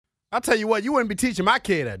I'll tell you what, you wouldn't be teaching my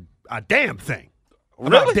kid a damn thing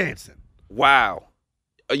about Really? dancing. Wow.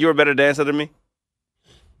 You're a better dancer than me?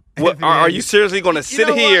 What, are you seriously going to sit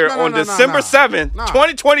here on December 7th,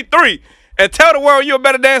 2023, and tell the world you're a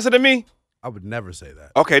better dancer than me? I would never say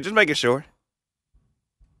that. Okay, just making sure.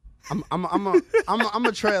 I'm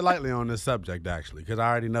gonna tread lightly on this subject actually, because I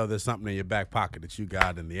already know there's something in your back pocket that you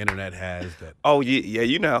got and the internet has that. Oh yeah,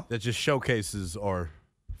 you know. That just showcases or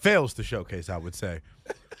fails to showcase, I would say,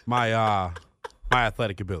 my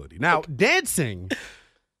athletic ability. Now, dancing.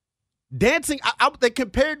 They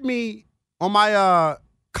compared me on my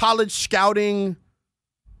college scouting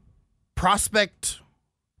prospect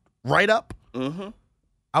write-up. Mm-hmm.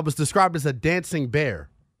 I was described as a dancing bear.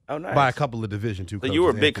 Oh, nice. By a couple of Division II coaches. So you were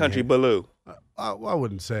a big country baloo. I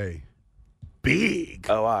wouldn't say big.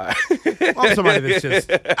 Oh, all right. I'm somebody that's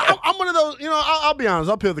just – I'm one of those – I'll be honest.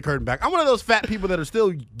 I'll peel the curtain back. I'm one of those fat people that are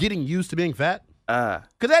still getting used to being fat. Because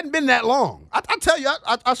it hadn't been that long. I tell you,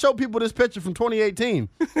 I show people this picture from 2018.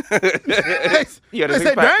 they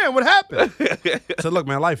say, damn, what happened? So, look,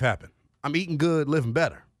 man, life happened. I'm eating good, living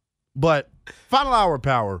better. But final hour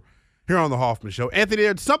power here on the Hoffman Show. Anthony,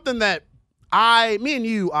 it's something that me and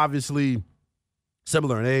you, obviously,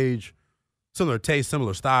 similar in age, similar taste,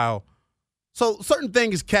 similar style. So certain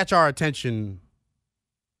things catch our attention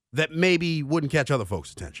that maybe wouldn't catch other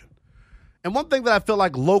folks' attention. And one thing that I feel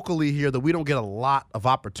like locally here that we don't get a lot of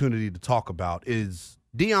opportunity to talk about is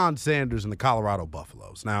Deion Sanders and the Colorado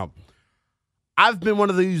Buffaloes. Now, I've been one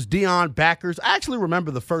of these Deion backers. I actually remember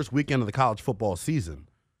the first weekend of the college football season,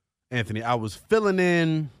 Anthony. I was filling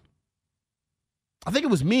in. I think it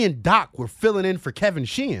was me and Doc were filling in for Kevin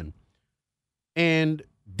Sheehan. And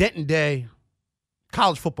Denton Day,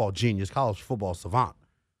 college football genius, college football savant,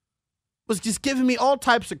 was just giving me all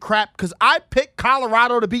types of crap because I picked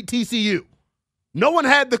Colorado to beat TCU. No one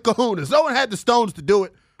had the kahunas. No one had the stones to do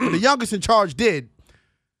it, but the youngest in charge did.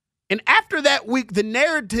 And after that week, the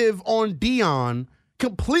narrative on Deion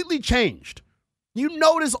completely changed. You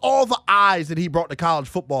notice all the eyes that he brought to college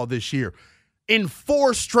football this year. In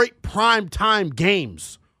 4 straight primetime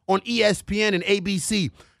games on ESPN and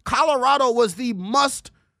ABC, Colorado was the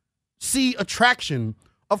must-see attraction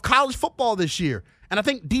of college football this year. And I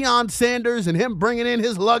think Deion Sanders and him bringing in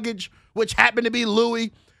his luggage, which happened to be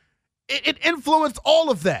Louis, it influenced all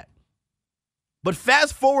of that. But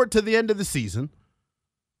fast forward to the end of the season,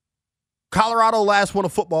 Colorado last won a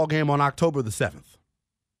football game on October the 7th.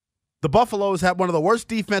 The Buffaloes had one of the worst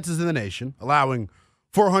defenses in the nation, allowing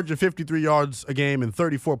 453 yards a game and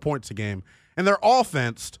 34 points a game. And their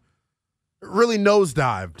offense really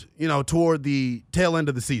nosedived, toward the tail end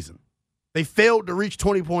of the season. They failed to reach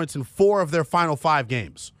 20 points in 4 of their final 5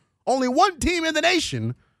 games. Only one team in the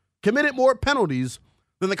nation committed more penalties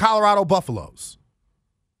than the Colorado Buffaloes.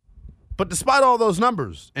 But despite all those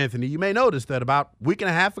numbers, Anthony, you may notice that about a week and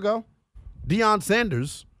a half ago, Deion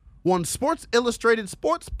Sanders won Sports Illustrated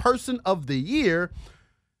Sports Person of the Year,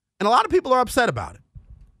 and a lot of people are upset about it.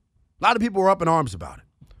 A lot of people were up in arms about it.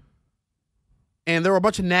 And there were a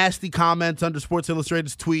bunch of nasty comments under Sports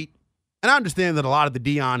Illustrated's tweet. And I understand that a lot of the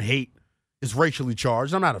Deion hate is racially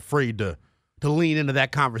charged. I'm not afraid to lean into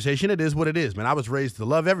that conversation. It is what it is, man. I was raised to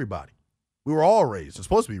love everybody. We were all raised, or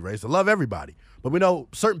supposed to be raised, to love everybody. But we know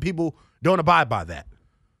certain people don't abide by that.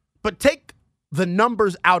 But take the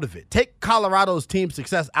numbers out of it. Take Colorado's team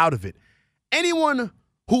success out of it. Anyone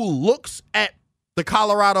who looks at the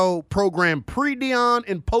Colorado program pre-Deion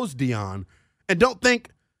and post-Deion and don't think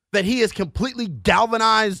that he has completely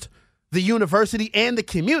galvanized the university and the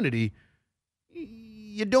community,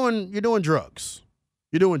 you're doing drugs.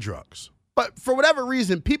 You're doing drugs. But for whatever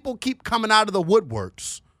reason, people keep coming out of the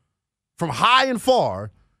woodworks from high and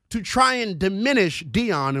far to try and diminish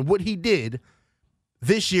Deion and what he did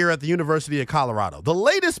this year at the University of Colorado. The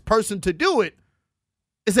latest person to do it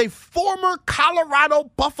is a former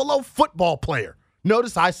Colorado Buffalo football player.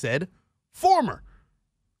 Notice I said former.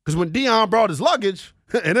 Because when Deion brought his luggage,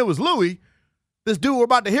 and it was Louis, this dude we're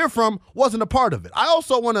about to hear from wasn't a part of it. I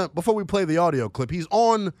also want to, before we play the audio clip, he's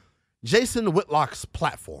on Jason Whitlock's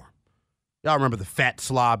platform. Y'all remember the fat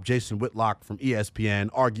slob Jason Whitlock from ESPN,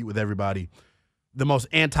 argued with everybody. The most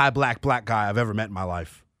anti-black guy I've ever met in my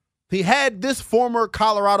life. He had this former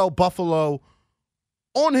Colorado Buffalo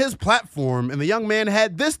on his platform, and the young man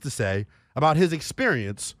had this to say about his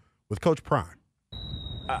experience with Coach Prime.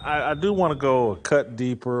 I do want to go a cut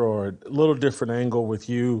deeper or a little different angle with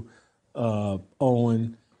you,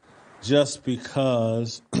 Owen, just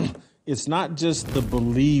because it's not just the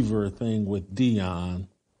believer thing with Deion.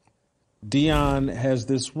 Deion has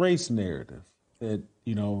this race narrative that,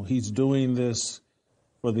 he's doing this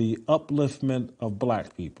for the upliftment of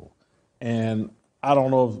black people. And I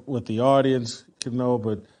don't know what the audience can know,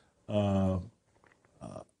 but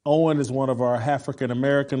Owen is one of our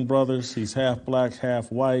African-American brothers. He's half black,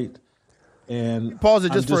 half white. And pause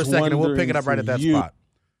it just for a second, and we'll pick it up right at that you, spot.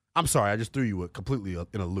 I'm sorry, I just threw you completely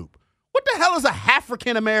in a loop. What the hell is a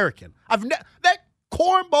African-American? That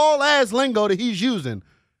cornball-ass lingo that he's using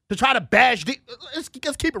to try to bash let's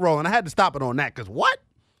keep it rolling. I had to stop it on that, because what?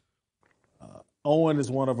 Owen is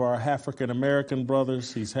one of our African-American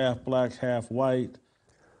brothers. He's half black, half white.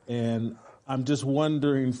 And I'm just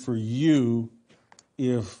wondering for you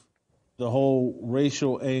if the whole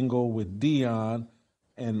racial angle with Deion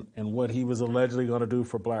and what he was allegedly going to do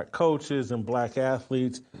for black coaches and black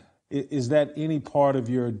athletes, is that any part of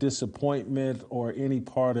your disappointment or any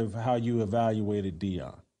part of how you evaluated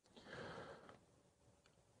Deion?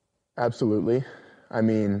 Absolutely. I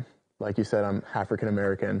mean, like you said, I'm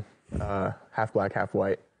African-American, half black, half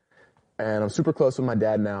white. And I'm super close with my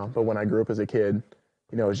dad now, but when I grew up as a kid,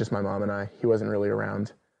 it was just my mom and I. He wasn't really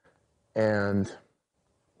around. And,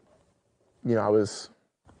 I was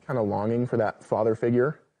kind of longing for that father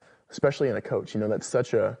figure, especially in a coach. That's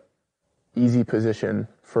such a easy position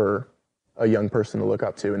for a young person to look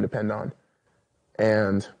up to and depend on.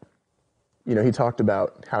 And, he talked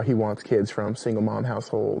about how he wants kids from single mom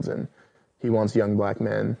households and he wants young black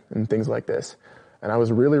men and things like this. And I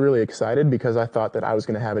was really, really excited because I thought that I was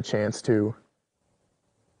going to have a chance to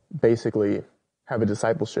basically have a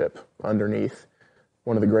discipleship underneath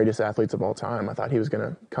one of the greatest athletes of all time. I thought he was going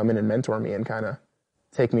to come in and mentor me and kind of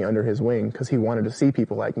take me under his wing because he wanted to see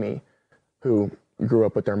people like me who grew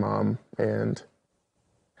up with their mom and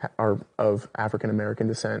are of African-American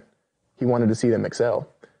descent. He wanted to see them excel,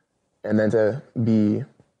 and then to be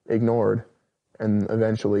ignored and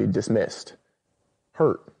eventually dismissed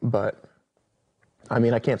hurt. But I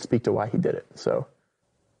mean, I can't speak to why he did it, so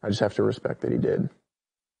I just have to respect that he did.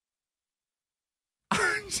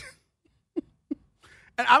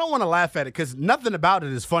 And I don't want to laugh at it because nothing about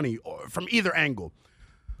it is funny from either angle.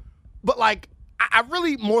 But, I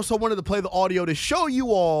really more so wanted to play the audio to show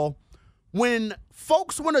you all when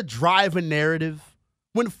folks want to drive a narrative,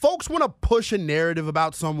 when folks want to push a narrative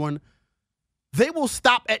about someone, they will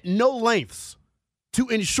stop at no lengths to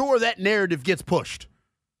ensure that narrative gets pushed.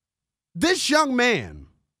 This young man,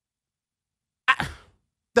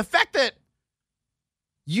 the fact that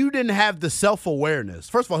you didn't have the self-awareness,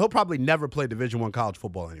 first of all, he'll probably never play Division I college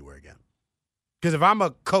football anywhere again. Because if I'm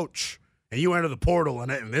a coach and you enter the portal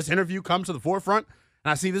and this interview comes to the forefront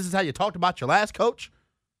and I see this is how you talked about your last coach,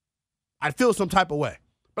 I'd feel some type of way.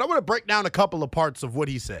 But I want to break down a couple of parts of what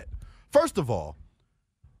he said. First of all,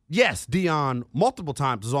 yes, Deion multiple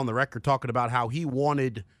times is on the record talking about how he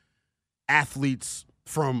wanted athletes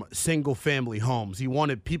from single-family homes. He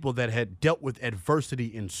wanted people that had dealt with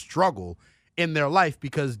adversity and struggle in their life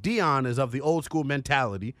because Deion is of the old-school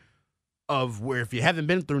mentality of where if you haven't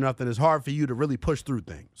been through nothing, it's hard for you to really push through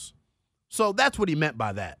things. So that's what he meant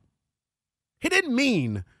by that. He didn't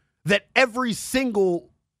mean that every single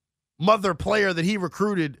mother player that he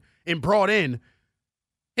recruited and brought in,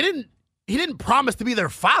 he didn't promise to be their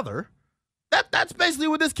father. That's basically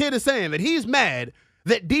what this kid is saying, that he's mad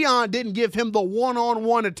that Deion didn't give him the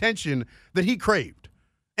one-on-one attention that he craved.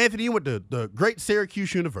 Anthony, you went to the great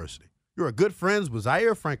Syracuse University. You were good friends with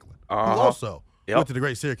Zaire Franklin, who also went to the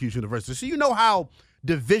great Syracuse University. So you know how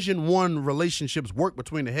Division I relationships work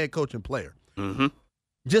between the head coach and player. Mm-hmm.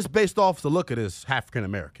 Just based off the look of this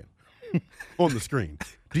African-American on the screen.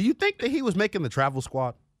 Do you think that he was making the travel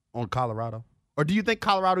squad on Colorado? Or do you think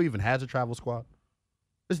Colorado even has a travel squad?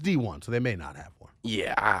 It's D1, so they may not have one.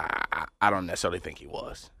 Yeah, I don't necessarily think he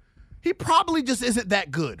was. He probably just isn't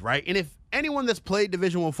that good, right? And if anyone that's played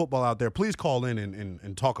Division I football out there, please call in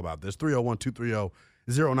and talk about this,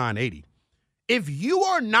 301-230-0980. If you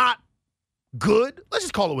are not good, let's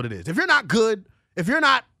just call it what it is. If you're not good, if you're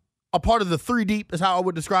not a part of the three deep is how I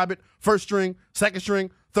would describe it, first string, second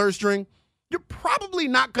string, third string, you're probably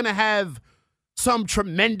not going to have some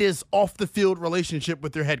tremendous off-the-field relationship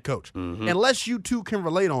with your head coach unless you two can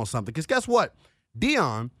relate on something. Because guess what?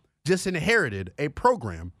 Deion just inherited a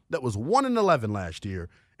program that was 1-11 last year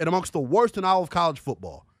and amongst the worst in all of college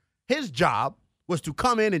football. His job was to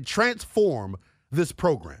come in and transform this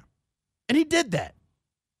program. And he did that.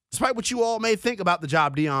 Despite what you all may think about the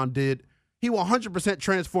job Deion did, he will 100%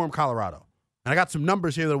 transform Colorado. And I got some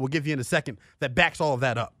numbers here that we'll give you in a second that backs all of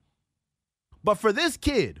that up. But for this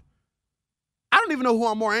kid, I don't even know who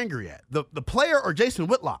I'm more angry at, the player or Jason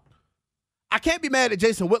Whitlock. I can't be mad at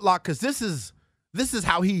Jason Whitlock because this is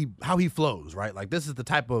how he flows, right? Like this is the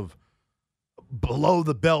type of below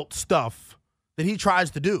the belt stuff that he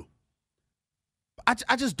tries to do.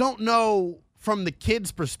 I just don't know from the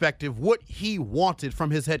kid's perspective what he wanted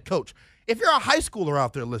from his head coach. If you're a high schooler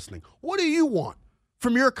out there listening, what do you want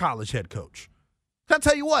from your college head coach? I'll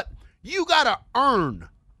tell you what, you got to earn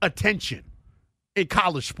attention in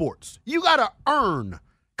college sports. You got to earn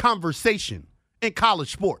conversation in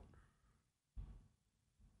college sport.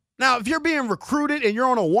 Now, if you're being recruited and you're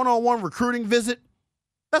on a one-on-one recruiting visit,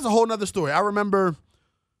 that's a whole nother story. I remember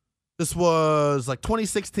this was like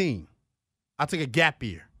 2016. I took a gap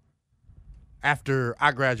year after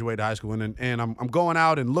I graduated high school, and I'm going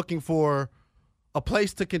out and looking for a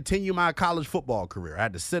place to continue my college football career. I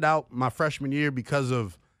had to sit out my freshman year because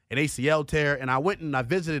of an ACL tear, and I went and I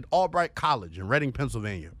visited Albright College in Reading,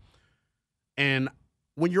 Pennsylvania. And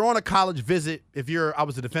when you're on a college visit, I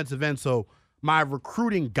was a defensive end, so my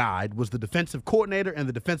recruiting guide was the defensive coordinator and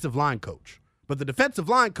the defensive line coach. But the defensive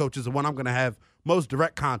line coach is the one I'm going to have most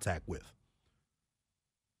direct contact with.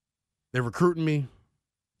 They're recruiting me.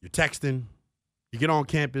 You're texting. You get on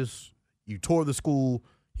campus. You tour the school.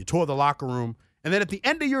 You tour the locker room. And then at the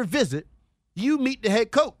end of your visit, you meet the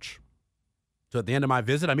head coach. So at the end of my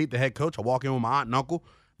visit, I meet the head coach. I walk in with my aunt and uncle.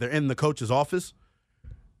 They're in the coach's office.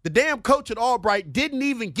 The damn coach at Albright didn't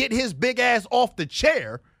even get his big ass off the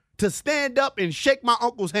chair to stand up and shake my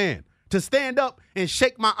uncle's hand, to stand up and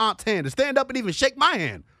shake my aunt's hand, to stand up and even shake my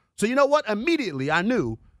hand. So you know what? Immediately I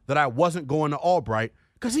knew that I wasn't going to Albright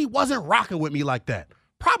because he wasn't rocking with me like that.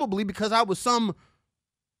 Probably because I was some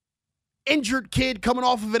injured kid coming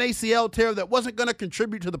off of an ACL tear that wasn't going to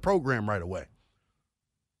contribute to the program right away.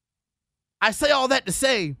 I say all that to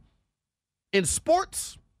say, in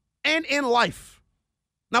sports and in life.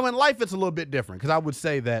 Now, in life, it's a little bit different because I would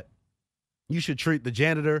say that you should treat the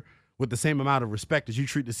janitor with the same amount of respect as you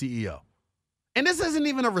treat the CEO. And this isn't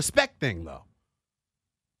even a respect thing, though.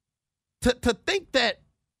 To think that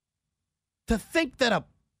a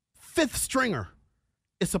fifth stringer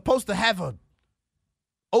is supposed to have a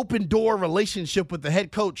open door relationship with the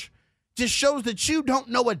head coach just shows that you don't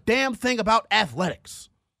know a damn thing about athletics.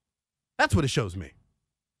 That's what it shows me.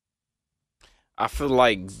 I feel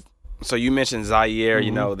like, so you mentioned Zaire,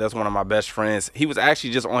 you know, that's one of my best friends. He was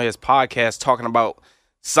actually just on his podcast talking about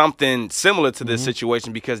something similar to this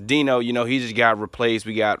situation because Dino, you know, he just got replaced.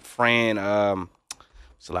 We got Fran,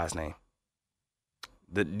 what's the last name?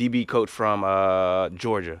 The DB coach from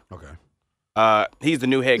Georgia. Okay. He's the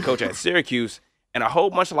new head coach at Syracuse. And a whole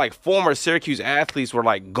bunch of, like, former Syracuse athletes were,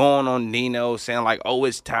 like, going on Dino, saying, like, oh,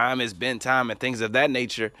 it's time, it's been time, and things of that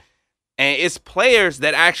nature. And it's players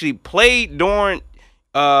that actually played during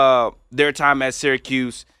their time at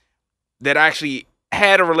Syracuse that actually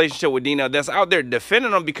had a relationship with Dino that's out there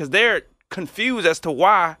defending them because they're confused as to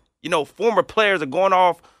why, you know, former players are going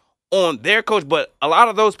off on their coach. But a lot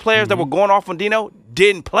of those players that were going off on Dino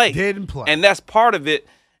didn't play. And that's part of it.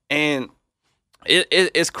 And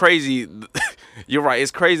it's crazy. You're right.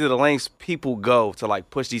 It's crazy the lengths people go to, like,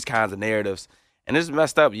 push these kinds of narratives. And this is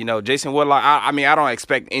messed up, you know. Jason Woodlock, I mean, I don't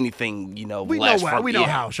expect anything, you know, we know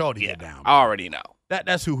how Shorty get down. I already know.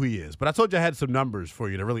 That's who he is. But I told you I had some numbers for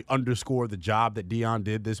you to really underscore the job that Deion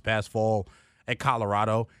did this past fall at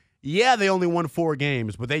Colorado. Yeah, they only won 4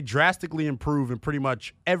 games, but they drastically improved in pretty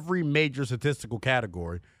much every major statistical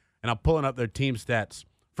category. And I'm pulling up their team stats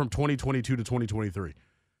from 2022 to 2023.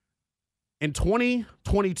 In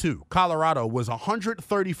 2022, Colorado was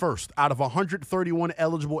 131st out of 131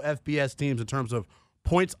 eligible FBS teams in terms of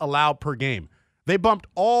points allowed per game. They bumped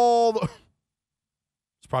all the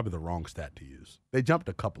 – it's probably the wrong stat to use. They jumped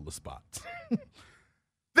a couple of spots.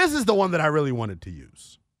 This is the one that I really wanted to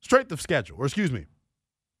use. Strength of schedule, or excuse me,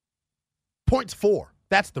 points for.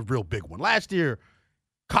 That's the real big one. Last year,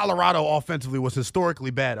 Colorado offensively was historically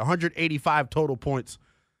bad, 185 total points.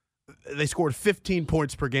 They scored 15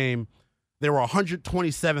 points per game. They were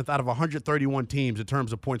 127th out of 131 teams in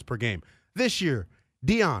terms of points per game. This year,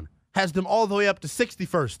 Deion has them all the way up to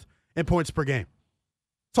 61st in points per game.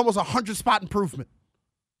 It's almost a 100-spot improvement.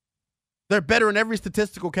 They're better in every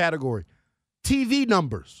statistical category. TV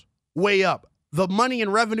numbers, way up. The money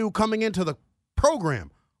and revenue coming into the program,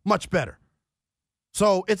 much better.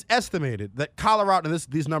 So it's estimated that Colorado, and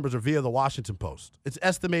these numbers are via the Washington Post, it's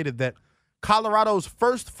estimated that Colorado's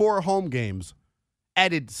first 4 home games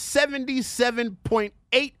added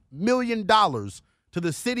 $77.8 million to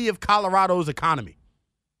the city of Colorado's economy.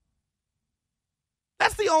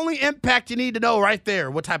 That's the only impact you need to know right there,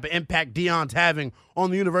 what type of impact Deion's having on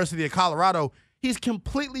the University of Colorado. He's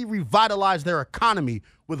completely revitalized their economy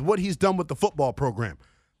with what he's done with the football program.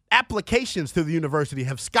 Applications to the university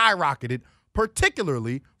have skyrocketed,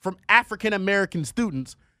 particularly from African-American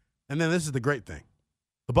students. And then this is the great thing.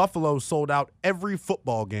 The Buffaloes sold out every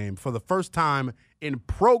football game for the first time in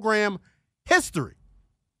program history.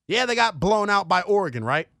 Yeah, they got blown out by Oregon,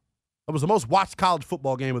 right? It was the most watched college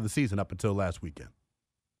football game of the season up until last weekend.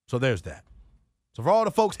 So there's that. So for all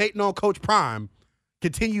the folks hating on Coach Prime,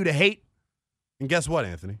 continue to hate. And guess what,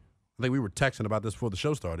 Anthony? I think we were texting about this before the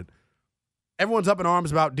show started. Everyone's up in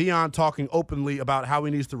arms about Deion talking openly about how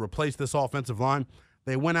he needs to replace this offensive line.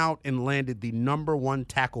 They went out and landed the number one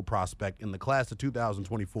tackle prospect in the class of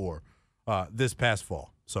 2024 this past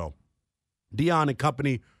fall. So Deion and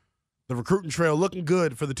company, the recruiting trail looking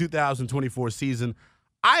good for the 2024 season.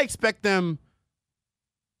 I expect them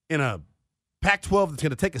in a Pac-12 that's going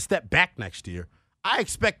to take a step back next year. I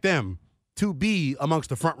expect them to be amongst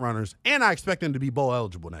the front runners, and I expect them to be bowl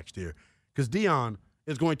eligible next year because Deion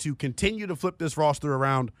is going to continue to flip this roster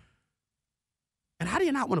around. And how do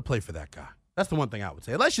you not want to play for that guy? That's the one thing I would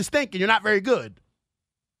say. Unless you stink and you're not very good,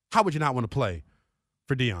 how would you not want to play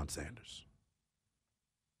for Deion Sanders?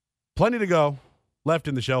 Plenty to go left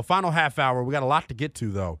in the show. Final half hour. We got a lot to get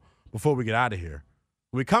to, though, before we get out of here.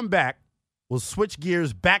 When we come back, we'll switch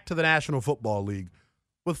gears back to the National Football League.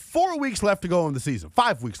 With 4 weeks left to go in the season,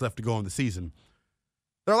 5 weeks left to go in the season,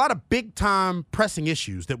 there are a lot of big-time pressing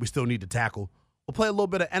issues that we still need to tackle. We'll play a little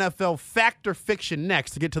bit of NFL fact or fiction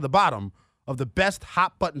next to get to the bottom of the best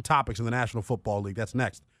hot-button topics in the National Football League. That's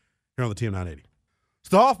next here on the Team 980. It's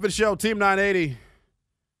the Hoffman Show, Team 980.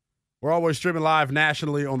 We're always streaming live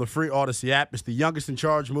nationally on the free Odyssey app. It's the youngest in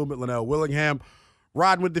charge movement, Linnell Willingham,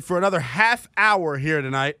 riding with you for another half hour here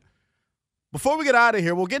tonight. Before we get out of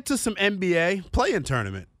here, we'll get to some NBA play-in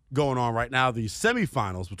tournament going on right now. The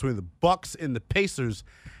semifinals between the Bucks and the Pacers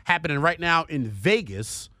happening right now in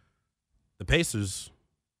Vegas. The Pacers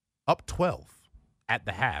up 12 at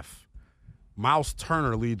the half. Miles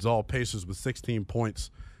Turner leads all Pacers with 16 points.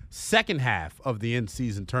 Second half of the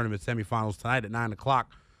in-season tournament semifinals tonight at 9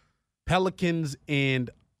 o'clock. Pelicans and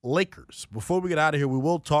Lakers. Before we get out of here, we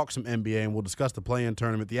will talk some NBA and we'll discuss the play-in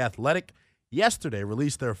tournament. The Athletic yesterday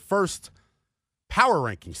released their first power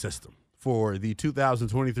ranking system for the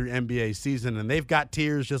 2023 NBA season, and they've got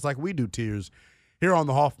tiers just like we do tiers here on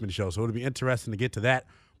the Hoffman Show, so it'll be interesting to get to that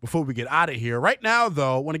before we get out of here. Right now,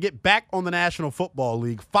 though, I want to get back on the National Football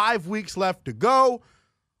League. 5 weeks left to go.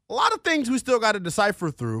 A lot of things we still got to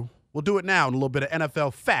decipher through. We'll do it now in a little bit of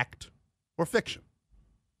NFL fact or fiction.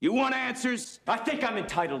 You want answers? I think I'm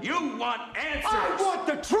entitled. You want answers? I want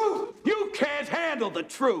the truth! You can't handle the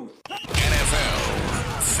truth!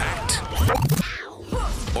 NFL fact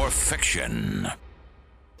or fiction.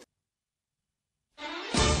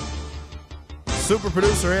 Super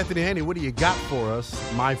producer Anthony Haney, what do you got for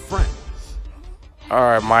us, my friend? All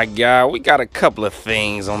right, my guy, we got a couple of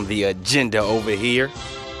things on the agenda over here.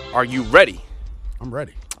 Are you ready? I'm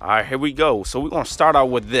ready. All right, here we go. So we're going to start out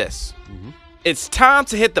with this. It's time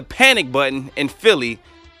to hit the panic button in Philly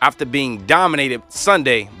after being dominated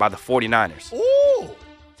Sunday by the 49ers. Ooh! Is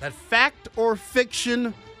that fact or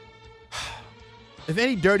fiction? If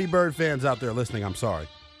any Dirty Bird fans out there listening, I'm sorry.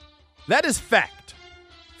 That is fact.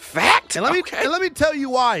 Fact? And let me tell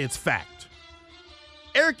you why it's fact.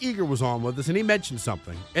 Eric Eager was on with us, and he mentioned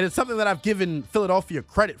something, and it's something that I've given Philadelphia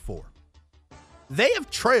credit for. They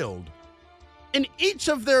have trailed in each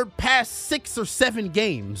of their past 6 or 7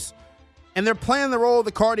 games, and they're playing the role of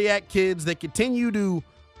the cardiac kids that continue to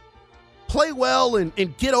play well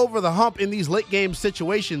and get over the hump in these late game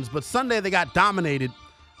situations. But Sunday they got dominated.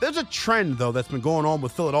 There's a trend, though, that's been going on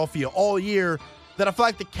with Philadelphia all year that I feel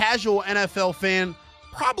like the casual NFL fan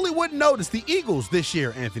probably wouldn't notice. The Eagles this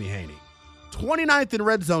year, Anthony Haney, 29th in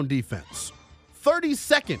red zone defense,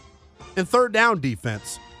 32nd in third down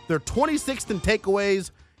defense. They're 26th in takeaways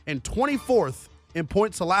and 24th in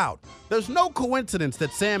points allowed. There's no coincidence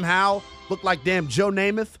that Sam Howell looked like damn Joe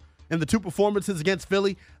Namath in the 2 performances against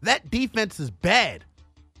Philly. That defense is bad.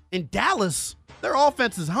 In Dallas, their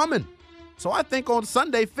offense is humming. So I think on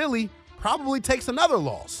Sunday, Philly probably takes another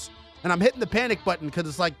loss. And I'm hitting the panic button because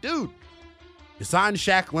it's like, dude, you signed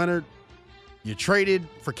Shaq Leonard, you traded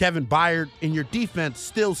for Kevin Byard, and your defense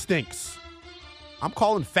still stinks. I'm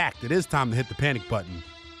calling fact. It is time to hit the panic button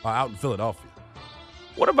out in Philadelphia.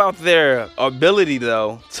 What about their ability,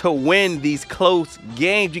 though, to win these close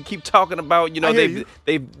games? You keep talking about,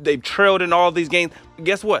 they've trailed in all these games.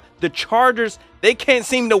 Guess what? The Chargers, they can't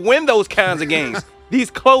seem to win those kinds of games. These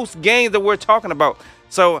close games that we're talking about.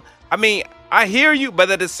 So, I mean, I hear you, but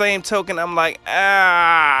at the same token, I'm like,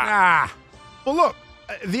 Well, look,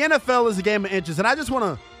 the NFL is a game of inches, and I just want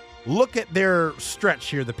to look at their stretch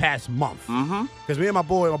here the past month. Because me and my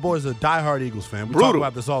boy's a diehard Eagles fan. We talk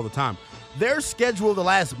about this all the time. Their schedule the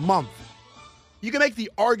last month, you can make the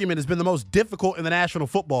argument, has been the most difficult in the National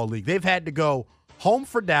Football League. They've had to go home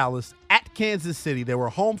for Dallas, at Kansas City. They were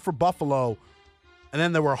home for Buffalo. and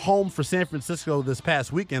then they were home for San Francisco this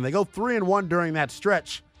past weekend. They go 3-1 during that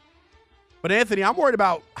stretch. But, Anthony, I'm worried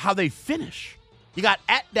about how they finish. You got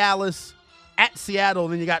at Dallas, at Seattle,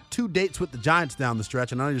 and then you got 2 dates with the Giants down the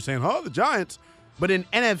stretch. And I know you're saying, oh, the Giants. But in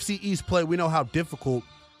NFC East play, we know how difficult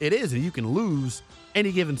it is, and you can lose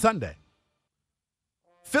any given Sunday.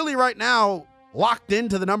 Philly right now locked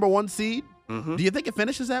into the number 1 seed. Mm-hmm. Do you think it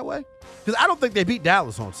finishes that way? Because I don't think they beat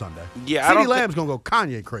Dallas on Sunday. Yeah, CeeDee Lamb's going to go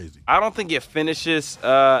Kanye crazy. I don't think it finishes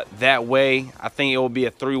that way. I think it will be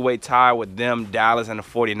a 3-way tie with them, Dallas, and the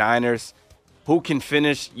 49ers. Who can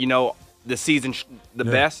finish, the season the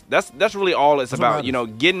best? That's really all it's about,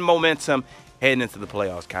 getting momentum heading into the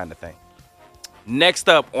playoffs kind of thing. Next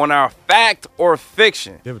up on our fact or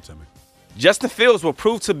fiction. Give it to me. Justin Fields will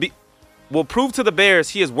prove to the Bears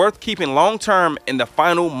he is worth keeping long term in the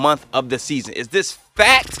final month of the season. Is this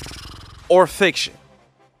fact or fiction?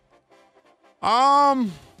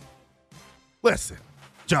 Listen,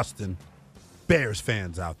 Justin, Bears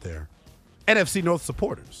fans out there, NFC North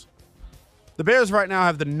supporters. The Bears right now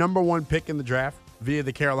have the number 1 pick in the draft via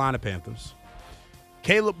the Carolina Panthers.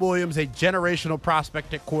 Caleb Williams, a generational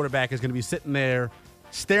prospect at quarterback, is going to be sitting there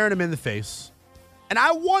staring him in the face. And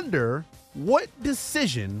I wonder what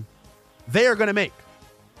decision they are going to make.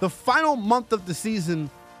 The final month of the season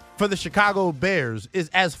for the Chicago Bears is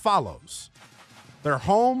as follows. They're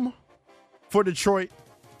home for Detroit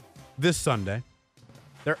this Sunday.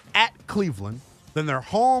 They're at Cleveland. Then they're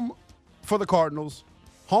home for the Cardinals,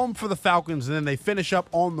 home for the Falcons, and then they finish up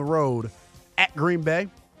on the road at Green Bay.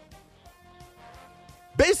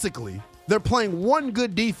 Basically, they're playing one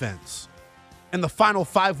good defense in the final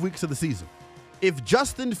 5 weeks of the season. If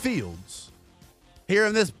Justin Fields, here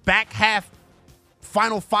in this back half,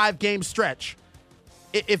 final 5-game stretch,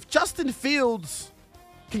 if Justin Fields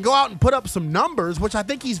can go out and put up some numbers, which I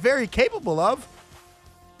think he's very capable of,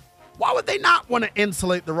 why would they not want to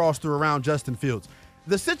insulate the roster around Justin Fields?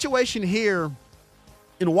 The situation here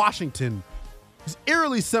in Washington is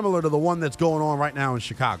eerily similar to the one that's going on right now in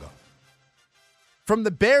Chicago. From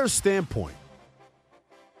the Bears' standpoint,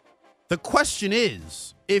 the question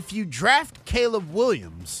is, if you draft Caleb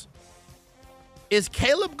Williams, is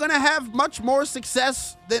Caleb going to have much more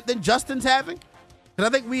success than Justin's having? And I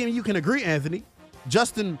think we and you can agree, Anthony,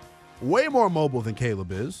 Justin way more mobile than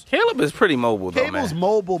Caleb is. Caleb is pretty mobile, though, man. Caleb's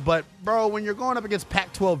mobile, but, bro, when you're going up against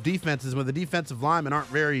Pac-12 defenses where the defensive linemen aren't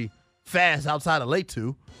very fast outside of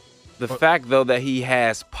Latu. The fact, though, that he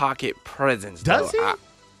has pocket presence. Does he?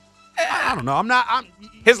 I don't know.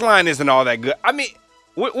 His line isn't all that good. I mean,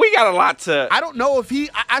 we got a lot to. I don't know if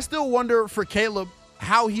I still wonder for Caleb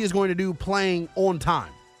how he is going to do playing on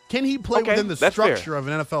time. Can he play within the structure of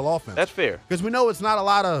an NFL offense? That's fair. Because we know it's not a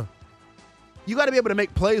lot of. You got to be able to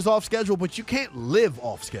make plays off schedule, but you can't live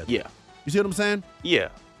off schedule. Yeah. You see what I'm saying? Yeah.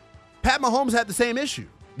 Pat Mahomes had the same issue,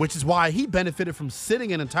 which is why he benefited from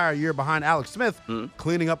sitting an entire year behind Alex Smith,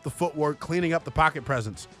 cleaning up the footwork, cleaning up the pocket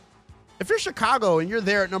presence. If you're Chicago and you're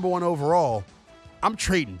there at number 1 overall, I'm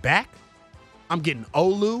trading back. I'm getting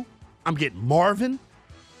Olu. I'm getting Marvin.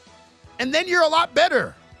 And then you're a lot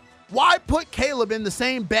better. Why put Caleb in the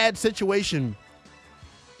same bad situation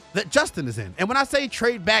that Justin is in? And when I say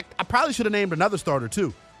trade back, I probably should have named another starter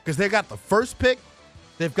too, because they got the first pick.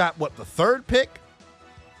 They've got, the third pick?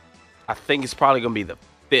 I think it's probably going to be the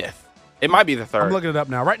 5th. It might be the 3rd. I'm looking it up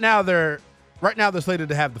now. Right now they're slated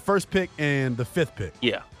to have the first pick and the 5th pick.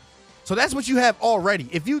 Yeah. So that's what you have already.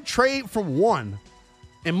 If you trade from 1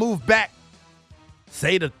 and move back,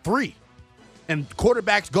 say to 3, and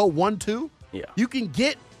quarterbacks go 1-2, you can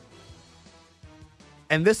get.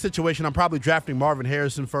 In this situation, I'm probably drafting Marvin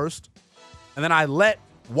Harrison first, and then I let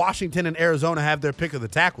Washington and Arizona have their pick of the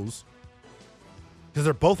tackles because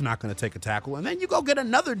they're both not going to take a tackle, and then you go get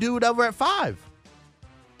another dude over at 5.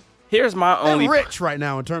 Here's my only rich right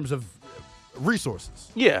now in terms of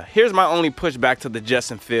resources. Yeah, here's my only pushback to the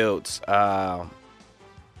Justin Fields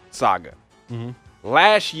saga. Mm-hmm.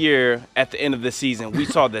 Last year, at the end of the season, we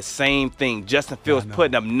saw the same thing. Justin Fields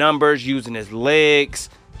putting up numbers, using his legs,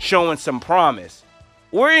 showing some promise.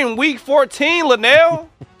 We're in week 14, Linnell,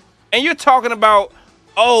 and you're talking about,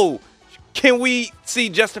 can we see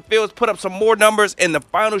Justin Fields put up some more numbers in the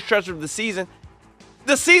final stretch of the season?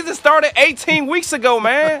 The season started 18 weeks ago,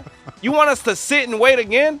 man. You want us to sit and wait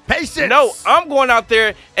again? Patience. No, I'm going out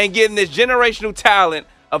there and getting this generational talent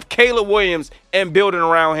of Caleb Williams and building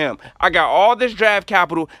around him. I got all this draft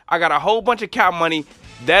capital. I got a whole bunch of cap money.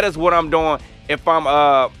 That is what I'm doing if I'm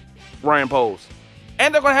Ryan Poles.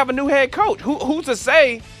 And they're going to have a new head coach. Who's to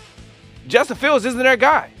say Justin Fields isn't their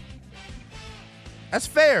guy? That's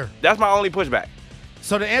fair. That's my only pushback.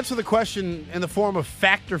 So to answer the question in the form of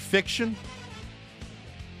fact or fiction,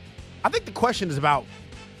 I think the question is about,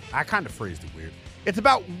 I kind of phrased it weird. It's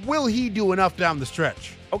about, will he do enough down the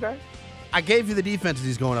stretch? Okay. I gave you the defenses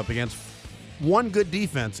he's going up against. One good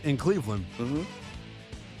defense in Cleveland. Mm-hmm.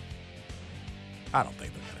 I don't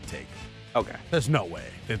think they're going to take. Okay. There's no way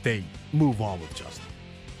that they move on with Justin.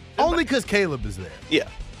 Only because Caleb is there. Yeah.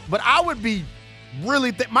 But I would be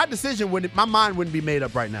really, my decision, my mind wouldn't be made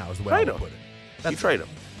up right now is the way I would put it. You trade him.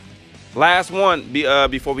 Last one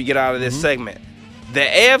before we get out of this segment. The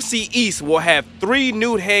AFC East will have 3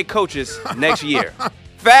 new head coaches next year.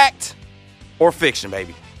 Fact or fiction,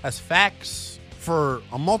 baby? That's facts for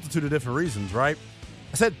a multitude of different reasons, right?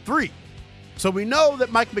 I said 3. So we know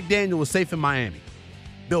that Mike McDaniel was safe in Miami.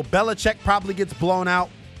 Bill Belichick probably gets blown out.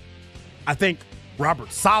 I think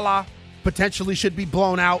Robert Saleh potentially should be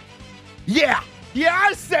blown out. Yeah,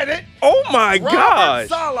 I said it. Oh, my gosh. Robert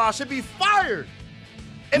Saleh should be fired.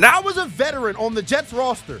 If I was a veteran on the Jets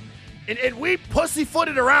roster, and we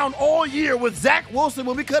pussyfooted around all year with Zach Wilson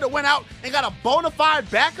when we could have went out and got a bona fide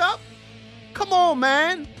backup, come on,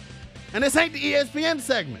 man. And this ain't the ESPN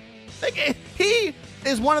segment. He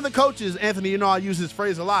is one of the coaches, Anthony, you know I use this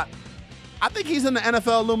phrase a lot. I think he's in the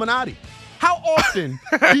NFL Illuminati. How often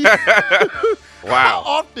How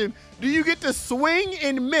often do you get to swing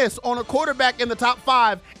and miss on a quarterback in the top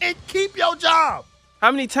 5 and keep your job?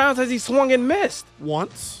 How many times has he swung and missed?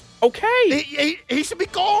 Once. Okay. He should be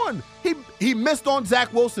gone. He missed on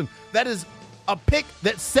Zach Wilson. That is a pick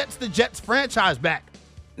that sets the Jets franchise back.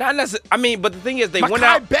 Not necessarily. I mean, but the thing is, they went Mekhi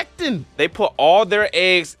out. Becton. They put all their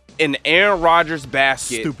eggs in Aaron Rodgers'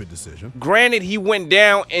 basket. Stupid decision. Granted, he went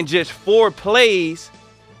down in just 4 plays,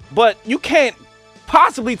 but you can't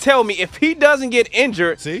possibly tell me if he doesn't get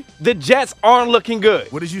injured, the Jets aren't looking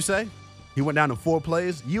good. What did you say? He went down in 4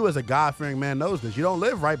 plays? You as a God-fearing man knows this. You don't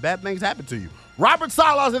live right. Bad things happen to you. Robert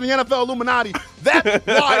Saleh's in the NFL Illuminati. That's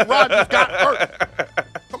why Rodgers got hurt.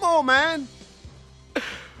 Come on, man.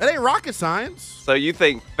 That ain't rocket science. So you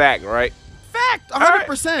think fact, right? Fact,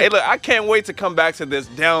 100%. Right. Hey, look, I can't wait to come back to this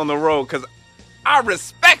down the road because I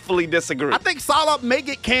respectfully disagree. I think Saleh may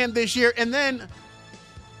get canned this year. And then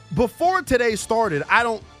before today started,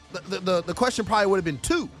 the question probably would have been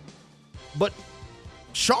 2. But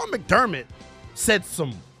Sean McDermott said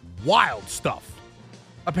some wild stuff.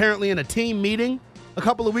 Apparently in a team meeting a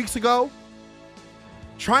couple of weeks ago,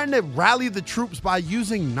 trying to rally the troops by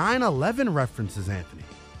using 9/11 references, Anthony.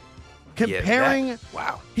 Comparing,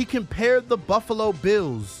 he compared the Buffalo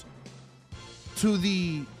Bills to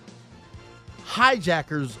the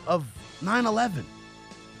hijackers of 9/11.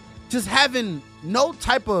 Just having no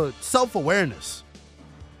type of self-awareness.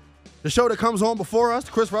 The show that comes on before us,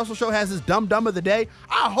 the Chris Russell Show, has his dumb of the day.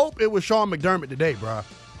 I hope it was Sean McDermott today, bro.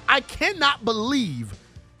 I cannot believe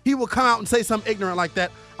he will come out and say something ignorant like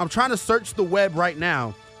that. I'm trying to search the web right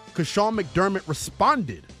now because Sean McDermott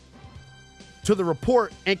responded to the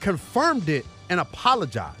report and confirmed it and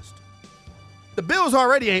apologized. The Bills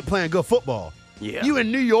already ain't playing good football. Yeah. You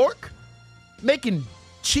in New York making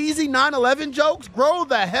cheesy 9/11 jokes? Grow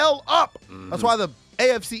the hell up. Mm-hmm. That's why the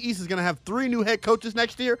AFC East is going to have 3 new head coaches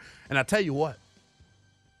next year. And I tell you what,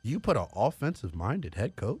 you put an offensive-minded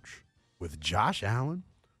head coach with Josh Allen,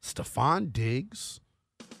 Stephon Diggs,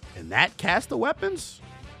 and that cast of weapons,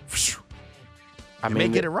 I may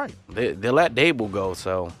get it right. They let Dable go,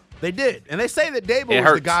 so. They did. And they say that Dable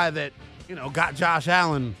was the guy that, got Josh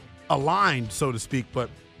Allen aligned, so to speak. But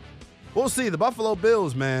we'll see. The Buffalo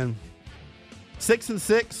Bills, man,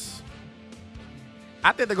 6-6.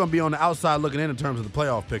 I think they're going to be on the outside looking in terms of the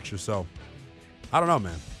playoff picture. So, I don't know,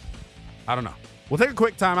 man. I don't know. We'll take a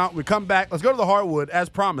quick timeout. We come back. Let's go to the hardwood. As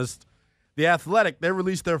promised, The Athletic, they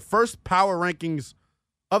released their first power rankings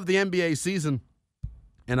of the NBA season.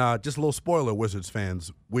 And just a little spoiler, Wizards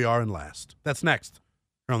fans, we are in last. That's next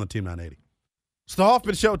here on the Team 980. It's the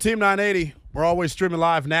Hoffman Show, Team 980. We're always streaming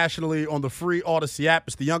live nationally on the free Odyssey app.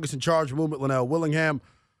 It's the youngest in charge movement, Linnell Willingham.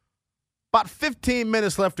 About 15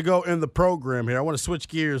 minutes left to go in the program here. I want to switch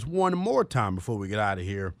gears one more time before we get out of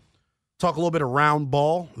here. Talk a little bit of round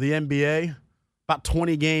ball, the NBA. About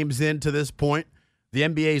 20 games into this point. The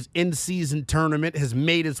NBA's in-season tournament has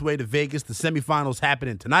made its way to Vegas. The semifinals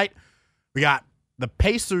happening tonight. We got the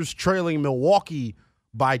Pacers trailing Milwaukee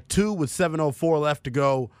by 2 with 7:04 left to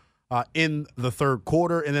go in the third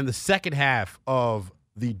quarter. And then the second half of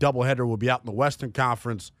the doubleheader will be out in the Western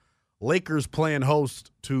Conference. Lakers playing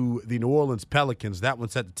host to the New Orleans Pelicans. That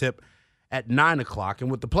one's set to tip at 9 o'clock. And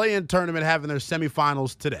with the play-in tournament having their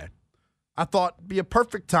semifinals today, I thought it'd be a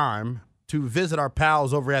perfect time to visit our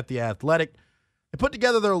pals over at The Athletic. They put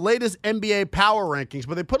together their latest NBA power rankings,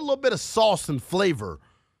 but they put a little bit of sauce and flavor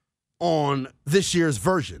on this year's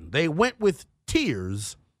version. They went with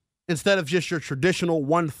tiers instead of just your traditional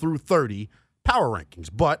 1 through 30 power rankings.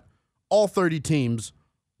 But all 30 teams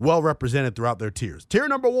well represented throughout their tiers. Tier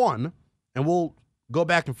number 1, and we'll go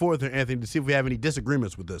back and forth here, Anthony, to see if we have any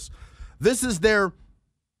disagreements with this. This is their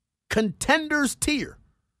contenders tier,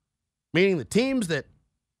 meaning the teams that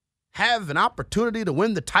have an opportunity to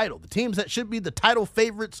win the title, the teams that should be the title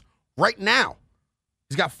favorites right now.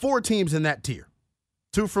 He's got 4 teams in that tier,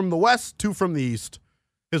 2 from the West, 2 from the East.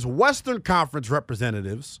 His Western Conference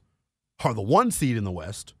representatives are the 1 seed in the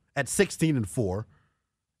West at 16-4.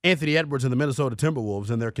 Anthony Edwards and the Minnesota Timberwolves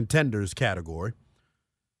in their contenders category.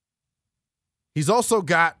 He's also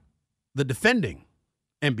got the defending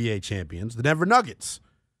NBA champions, the Denver Nuggets,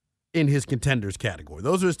 in his contenders category.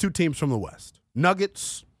 Those are his 2 teams from the West,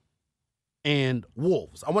 Nuggets and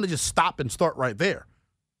Wolves. I want to just stop and start right there.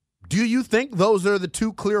 Do you think those are the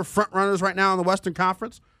 2 clear frontrunners right now in the Western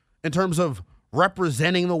Conference in terms of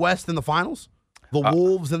representing the West in the finals? The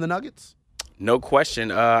Wolves and the Nuggets? No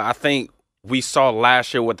question. I think we saw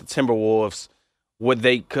last year with the Timberwolves what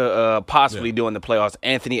they could possibly do in the playoffs.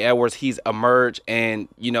 Anthony Edwards, he's emerged, and,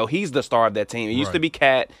 he's the star of that team. It used to be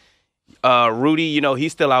Cat. Rudy,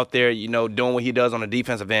 he's still out there, doing what he does on the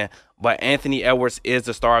defensive end. But Anthony Edwards is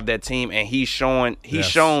the star of that team, and he's shown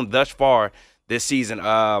thus far this season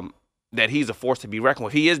that he's a force to be reckoned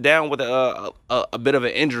with. He is down with a bit of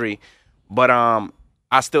an injury, but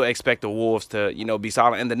I still expect the Wolves to, be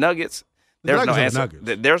solid. And the Nuggets, there's no answer.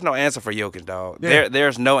 There's no answer for Jokic, dog. Yeah.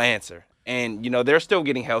 There's no answer. And, they're still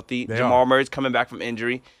getting healthy. Jamal Murray's coming back from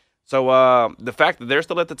injury. So the fact that they're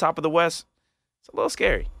still at the top of the West, it's a little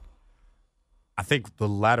scary. I think the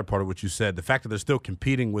latter part of what you said, the fact that they're still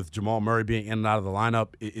competing with Jamal Murray being in and out of the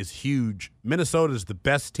lineup is huge. Minnesota is the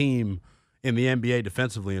best team in the NBA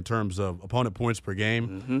defensively in terms of opponent points per game.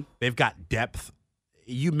 Mm-hmm. They've got depth.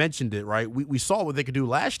 You mentioned it, right? We saw what they could do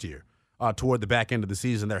last year toward the back end of the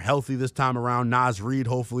season. They're healthy this time around. Naz Reid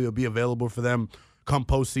hopefully will be available for them come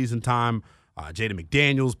postseason time. Jaden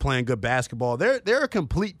McDaniels playing good basketball. They're a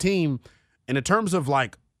complete team. And in terms of,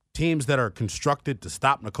 teams that are constructed to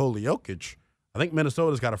stop Nikola Jokic, I think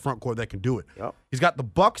Minnesota's got a front court that can do it. Yep. He's got the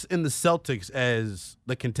Bucks and the Celtics as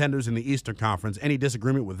the contenders in the Eastern Conference. Any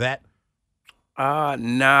disagreement with that?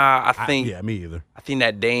 Nah, I think me either. I think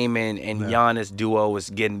that Dame and Giannis duo is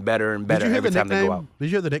getting better and better every time they go out. Did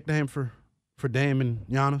you hear the nickname for Dame and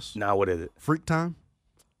Giannis? Nah, what is it? Freak Time.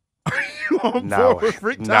 Are you on board with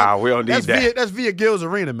Freak Time? Nah, we don't need that. That's via Gil's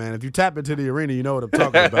Arena, man. If you tap into the arena, you know what I'm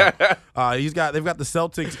talking about. They've got the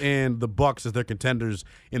Celtics and the Bucks as their contenders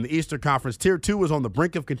in the Eastern Conference. Tier 2 is on the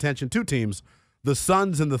brink of contention. 2 teams, the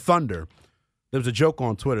Suns and the Thunder. There was a joke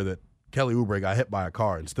on Twitter that Kelly Oubre got hit by a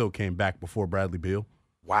car and still came back before Bradley Beal.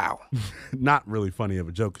 Wow. Not really funny of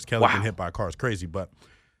a joke because Kelly getting hit by a car is crazy. But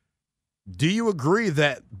do you agree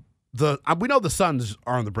that we know the Suns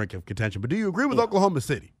are on the brink of contention, but do you agree with Oklahoma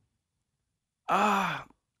City? I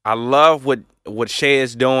love what Shea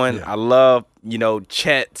is doing. Yeah. I love,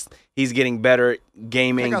 Chet. He's getting better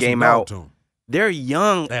game in, game out. They're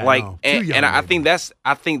young, and I think that's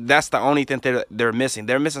the only thing they're missing.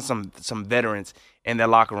 They're missing some veterans in their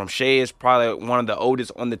locker room. Shea is probably one of the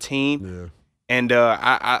oldest on the team, and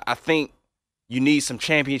I think you need some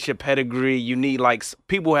championship pedigree. You need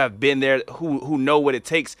people who have been there who know what it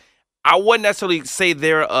takes. I wouldn't necessarily say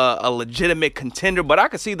they're a legitimate contender, but I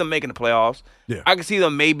could see them making the playoffs. Yeah. I could see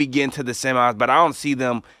them maybe getting to the semis, but I don't see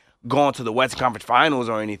them going to the Western Conference Finals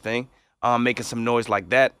or anything, making some noise like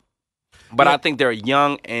that. But I think they're a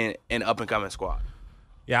young and up-and-coming squad.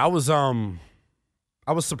 Yeah, I was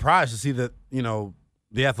surprised to see that,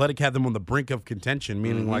 the Athletic had them on the brink of contention,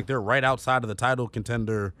 meaning they're right outside of the title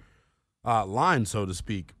contender line, so to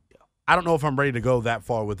speak. I don't know if I'm ready to go that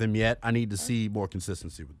far with them yet. I need to see more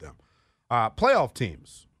consistency with them. Playoff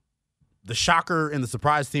teams. The shocker and the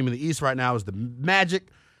surprise team in the East right now is the Magic.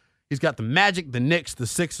 He's got the Magic, the Knicks, the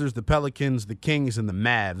Sixers, the Pelicans, the Kings, and the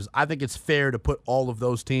Mavs. I think it's fair to put all of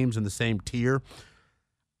those teams in the same tier.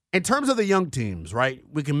 In terms of the young teams, right,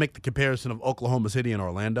 we can make the comparison of Oklahoma City and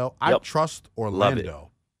Orlando. Yep. I trust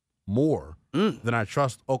Orlando more than I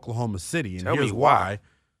trust Oklahoma City. And here's why.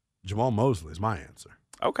 Jamal Mosley is my answer.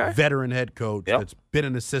 Okay. Veteran head coach that's been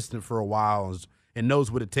an assistant for a while and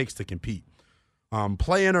knows what it takes to compete.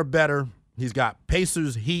 Play-in or better. He's got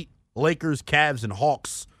Pacers, Heat, Lakers, Cavs, and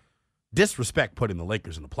Hawks. Disrespect putting the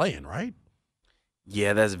Lakers in the play-in, right?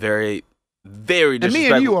 Yeah, that's very, very disrespectful.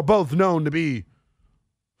 And me and you are both known to be,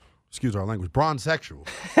 excuse our language, bronze-sexual.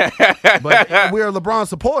 But we are LeBron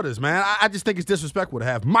supporters, man. I just think it's disrespectful to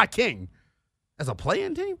have my king as a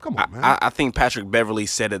play-in team? Come on, man. I think Patrick Beverly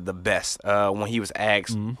said it the best when he was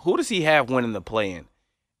asked, who does he have winning the play-in?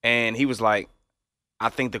 And he was like, I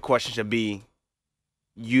think the question should be,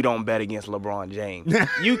 you don't bet against LeBron James.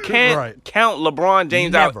 You can't Right. count LeBron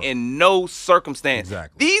James Never. out in no circumstance.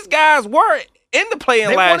 Exactly. These guys were in the play-in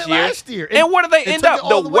They won last it year. last year. And where did they It end took up? it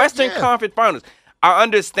all The the way- Western yeah. Conference Finals. I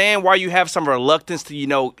understand why you have some reluctance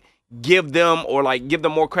to, give them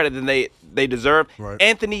more credit than they deserve. Right.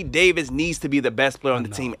 Anthony Davis needs to be the best player on the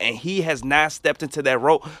team, and he has not stepped into that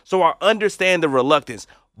role. So I understand the reluctance,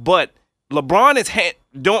 but LeBron is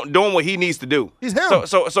doing what he needs to do. He's him.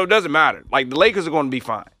 So it doesn't matter. Like, the Lakers are going to be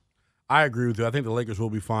fine. I agree with you. I think the Lakers will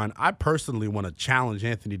be fine. I personally want to challenge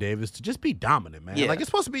Anthony Davis to just be dominant, man. Yeah. Like, it's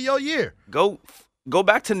supposed to be your year. Go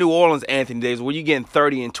back to New Orleans, Anthony Davis, where you getting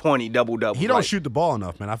 30 and 20 double-doubles. He don't shoot the ball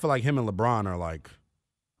enough, man. I feel like him and LeBron are like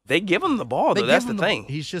 – They give him the ball, though. That's the thing.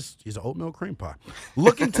 He's an oatmeal cream pie.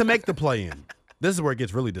 Looking to make the play-in. This is where it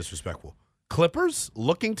gets really disrespectful. Clippers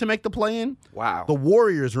looking to make the play-in. Wow. The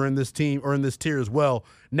Warriors are in this tier as well.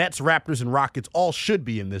 Nets, Raptors, and Rockets all should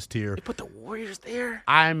be in this tier. They put the Warriors there?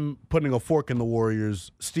 I'm putting a fork in the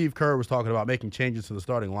Warriors. Steve Kerr was talking about making changes to the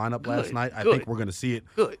starting lineup last night. I think we're going to see it.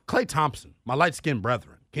 Good. Klay Thompson, my light-skinned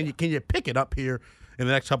brethren. Can you pick it up here in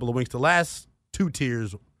the next couple of weeks? The last two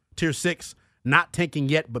tiers, tier 6, not tanking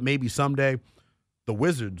yet, but maybe someday. The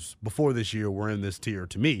Wizards before this year were in this tier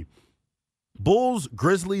to me. Bulls,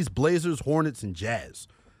 Grizzlies, Blazers, Hornets, and Jazz.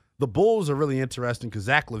 The Bulls are really interesting because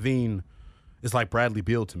Zach LaVine is like Bradley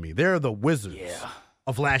Beal to me. They're the Wizards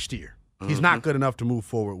of last year. He's not good enough to move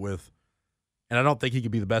forward with, and I don't think he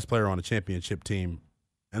could be the best player on a championship team.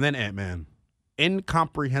 And then Ant-Man,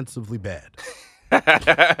 incomprehensibly bad.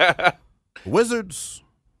 The Wizards,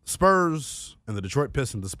 Spurs, and the Detroit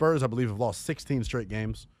Pistons. The Spurs, I believe, have lost 16 straight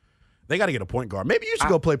games. They got to get a point guard. Maybe you should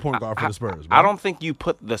go play point guard for the Spurs. I don't think you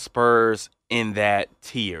put the Spurs in that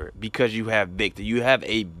tier because you have Victor. You have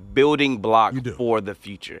a building block for the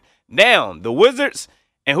future. Now, the Wizards,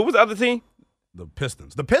 and who was the other team? The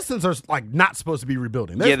Pistons. The Pistons are like not supposed to be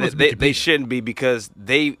rebuilding. They're Yeah, supposed to be they shouldn't be because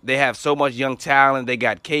they have so much young talent. They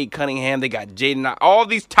got Cade Cunningham. They got Jaden. All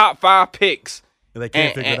these top 5 picks. And they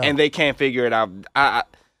can't figure it out. And they can't figure it out.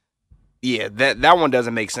 Yeah, that one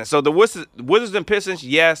doesn't make sense. So the Wizards and Pistons,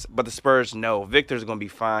 yes, but the Spurs, no. Victor's going to be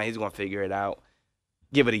fine. He's going to figure it out.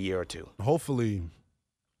 Give it a year or two. Hopefully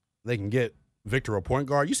they can get Victor a point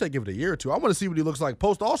guard. You said give it a year or two. I want to see what he looks like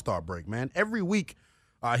post All-Star break, man. Every week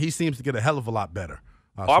he seems to get a hell of a lot better.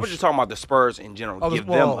 I was just talking about the Spurs in general. Give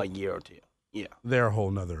them a year or two. Yeah. They're a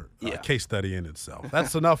whole nother case study in itself.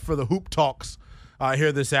 That's enough for the Hoop Talks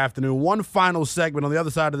here this afternoon. One final segment on the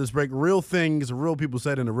other side of this break. Real things, real people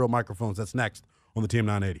said into real microphones. That's next on the Team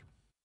 980.